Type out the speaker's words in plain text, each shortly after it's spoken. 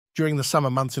During the summer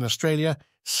months in Australia,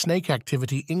 snake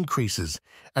activity increases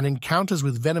and encounters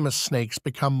with venomous snakes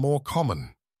become more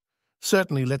common.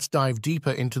 Certainly, let's dive deeper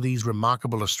into these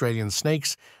remarkable Australian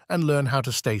snakes and learn how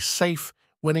to stay safe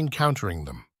when encountering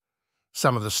them.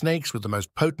 Some of the snakes with the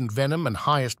most potent venom and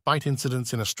highest bite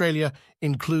incidence in Australia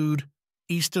include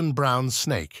EasternBrown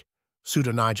snake,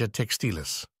 Pseudonygia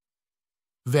textilis.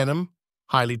 Venom,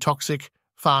 highly toxic,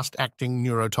 fast-acting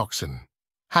neurotoxin.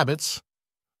 Habits,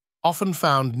 often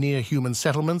found near human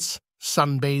settlements,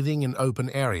 sunbathing in open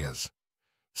areas.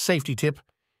 Safety tip,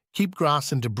 keep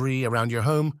grass and debris around your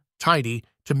home tidy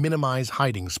to minimize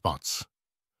hiding spots.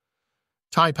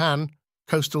 Taipan,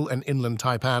 coastal and inland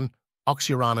taipan,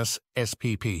 Oxyuranus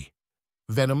spp.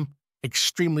 Venom,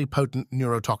 extremely potent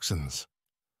neurotoxins.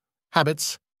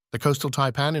 Habits, the coastal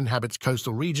taipan inhabits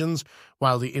coastal regions,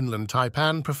 while the inland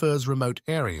taipan prefers remote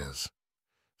areas.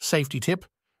 Safety tip,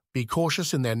 be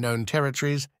cautious in their known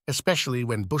territories, especially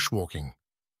when bushwalking.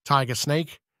 Tiger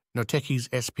snake, Notekes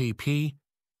spp.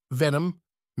 Venom,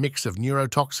 mix of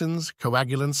neurotoxins,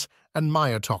 coagulants, and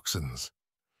myotoxins.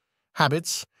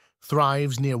 Habits,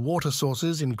 thrives near water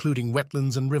sources including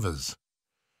wetlands and rivers.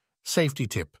 Safety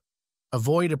tip,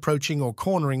 avoid approaching or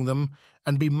cornering them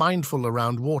and be mindful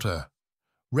around water.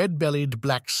 Red-bellied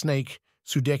black snake,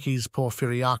 Pseudonygia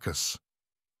porphyriacus.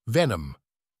 Venom,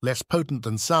 less potent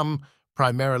than some,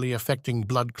 primarily affecting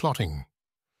blood clotting.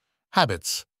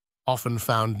 Habits, often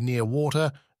found near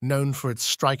water, known for its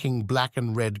striking black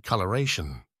and red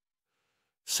coloration.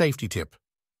 Safety tip,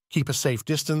 keep a safe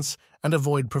distance and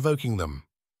avoid provoking them.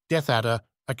 Death adder,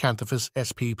 Acanthopus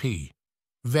spp.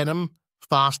 Venom,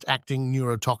 fast-acting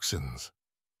neurotoxins.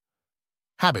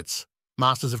 Habits,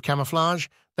 masters of camouflage,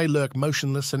 they lurk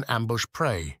motionless and ambush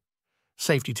prey.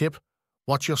 Safety tip,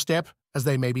 watch your step as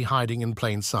they may be hiding in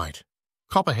plain sight.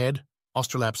 Copperhead,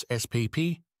 Australaps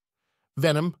spp.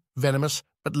 Venom, venomous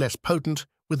but less potent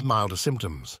with milder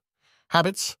symptoms.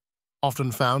 Habits,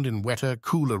 often found in wetter,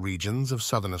 cooler regions of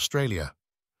southern Australia.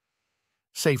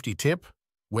 Safety tip,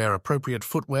 wear appropriate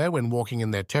footwear when walking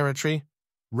in their territory.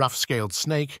 Rough-scaled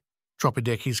snake,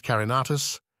 Tropidechis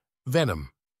carinatus. Venom,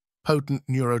 potent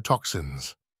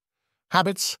neurotoxins.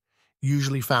 Habits,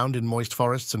 usually found in moist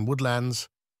forests and woodlands.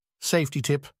 Safety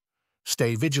tip,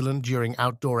 stay vigilant during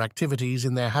outdoor activities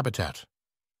in their habitat.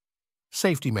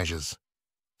 Safety measures,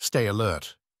 stay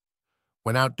alert.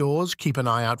 When outdoors, keep an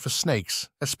eye out for snakes,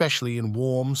 especially in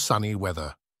warm, sunny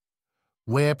weather.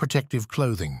 Wear protective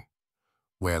clothing.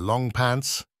 Wear long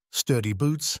pants, sturdy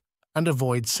boots, and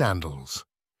avoid sandals.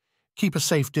 Keep a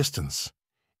safe distance.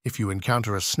 If you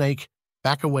encounter a snake,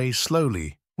 back away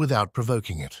slowly without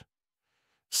provoking it.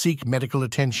 Seek medical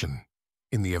attention.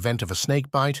 In the event of a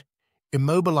snake bite,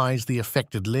 immobilize the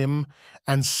affected limb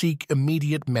and seek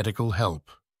immediate medical help.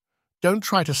 Don't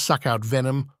try to suck out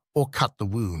venom or cut the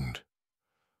wound.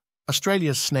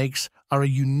 Australia's snakes are a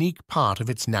unique part of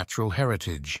its natural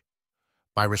heritage.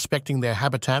 By respecting their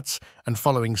habitats and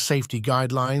following safety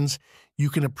guidelines, you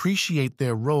can appreciate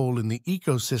their role in the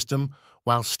ecosystem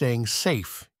while staying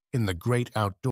safe in the great outdoors.